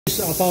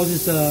About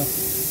this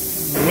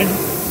when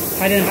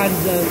Heidenhain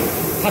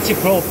touch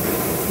probe.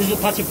 This is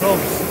touch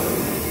probes.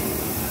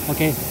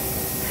 Okay.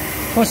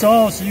 First of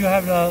all, so you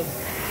have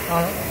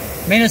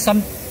made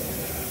some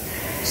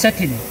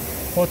setting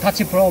for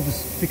touch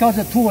probes because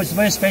the tool is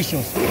very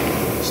special.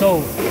 So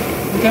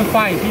you can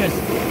find here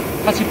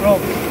touch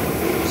probe.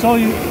 So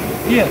you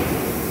here,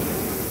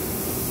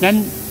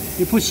 then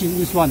you push in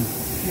this one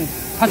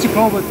touch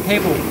probe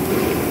table.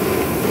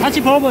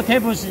 Touch probe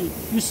tables,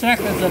 you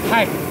select the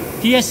type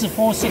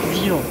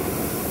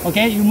TS640.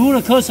 Okay, you move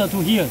the cursor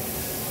to here.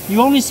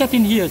 You only set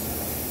in here.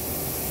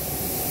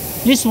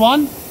 This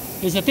one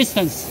is the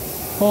distance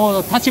for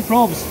the touch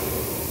probes,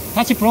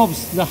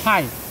 the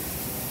height.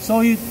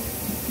 So you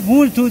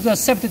move to the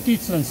set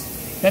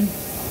distance, then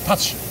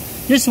touch.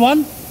 This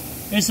one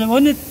is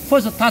when it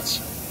first touch,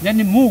 then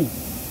you move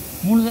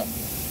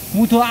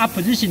to up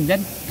position,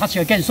 then touch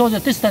again. So the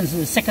distance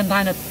is second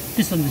time the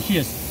distance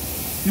here.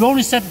 You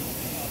only set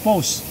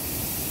both.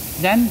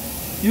 Then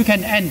you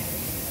can end.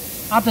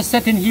 After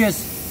setting here,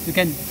 you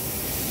can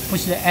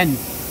push the end.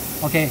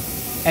 Okay,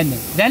 end.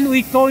 Then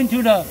we go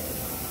into the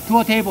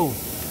tool table.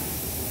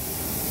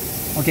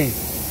 Okay,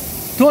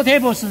 tool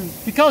tables,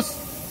 because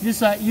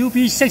this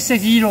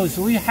UP660,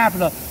 so we have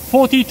the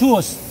 40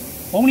 tools,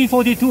 only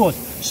 40 tools.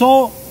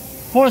 So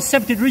for a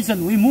safety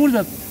reason, we move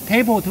the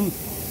table to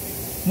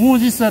move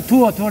this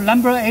tool to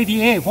number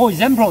 88. For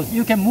example,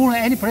 you can move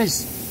any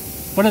place,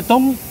 but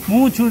don't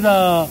move to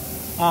the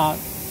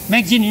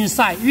magazine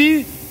inside.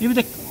 If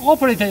the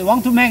operator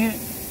want to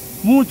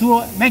move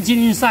to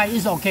magazine inside,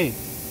 it's okay.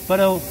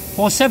 But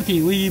for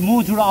safety, we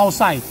move to the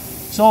outside.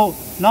 So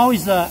now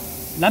is the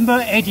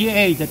number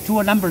 88, the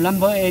tool number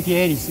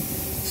 88.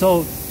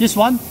 So this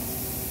one,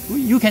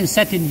 you can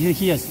set in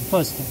here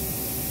first.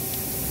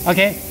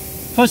 Okay,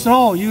 first of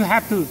all, you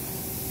have to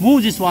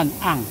move this one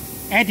on,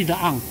 add it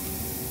on.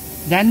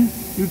 Then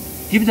you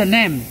give the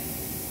name.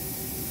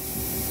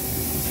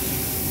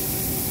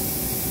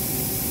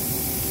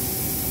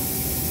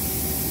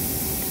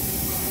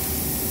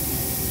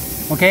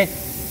 Okay,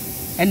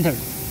 enter.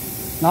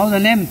 Now the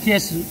name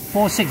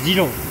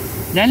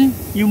TS640. Then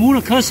you move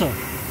the cursor.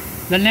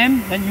 The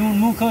name, then you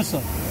move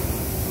cursor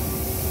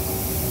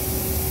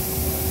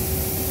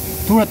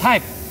to the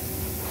type.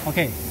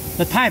 Okay,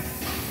 the type,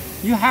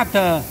 you have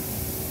the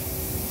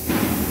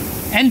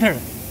enter.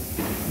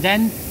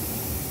 Then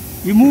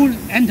you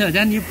move enter.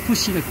 Then you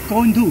push it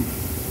going to.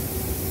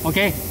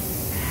 Okay,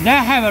 they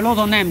have a lot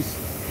of names.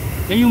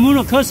 Then you move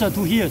the cursor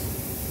to here.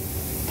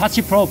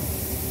 Touch probe.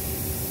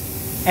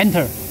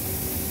 Enter.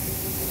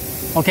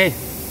 Okay,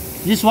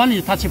 this one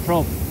is touch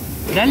probe.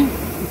 Then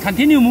you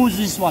continue move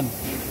this one.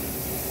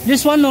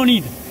 This one no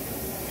need.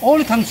 All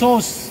the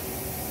controls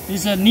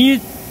is a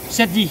need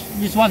set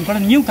this one, but a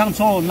new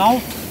control now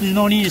is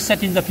no need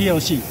setting the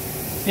PLC.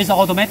 It's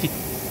automatic.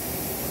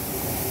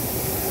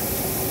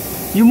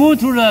 You move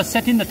to the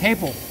setting the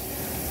table.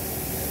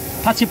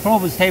 Touch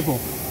probe table.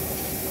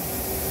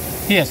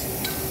 Here.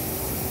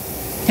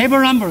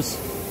 Table numbers.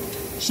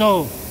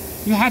 So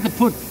you have to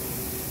put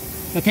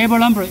the table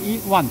number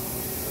 1.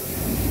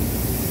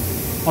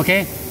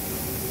 Okay.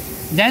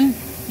 Then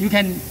you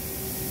can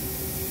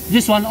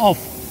this one off.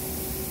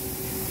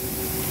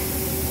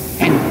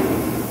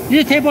 And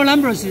this table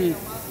numbers is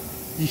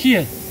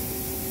here.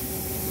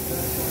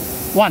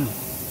 1.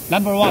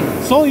 Number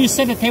 1. So you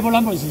set the table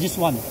numbers is this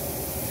one.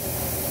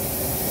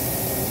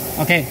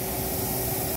 Okay.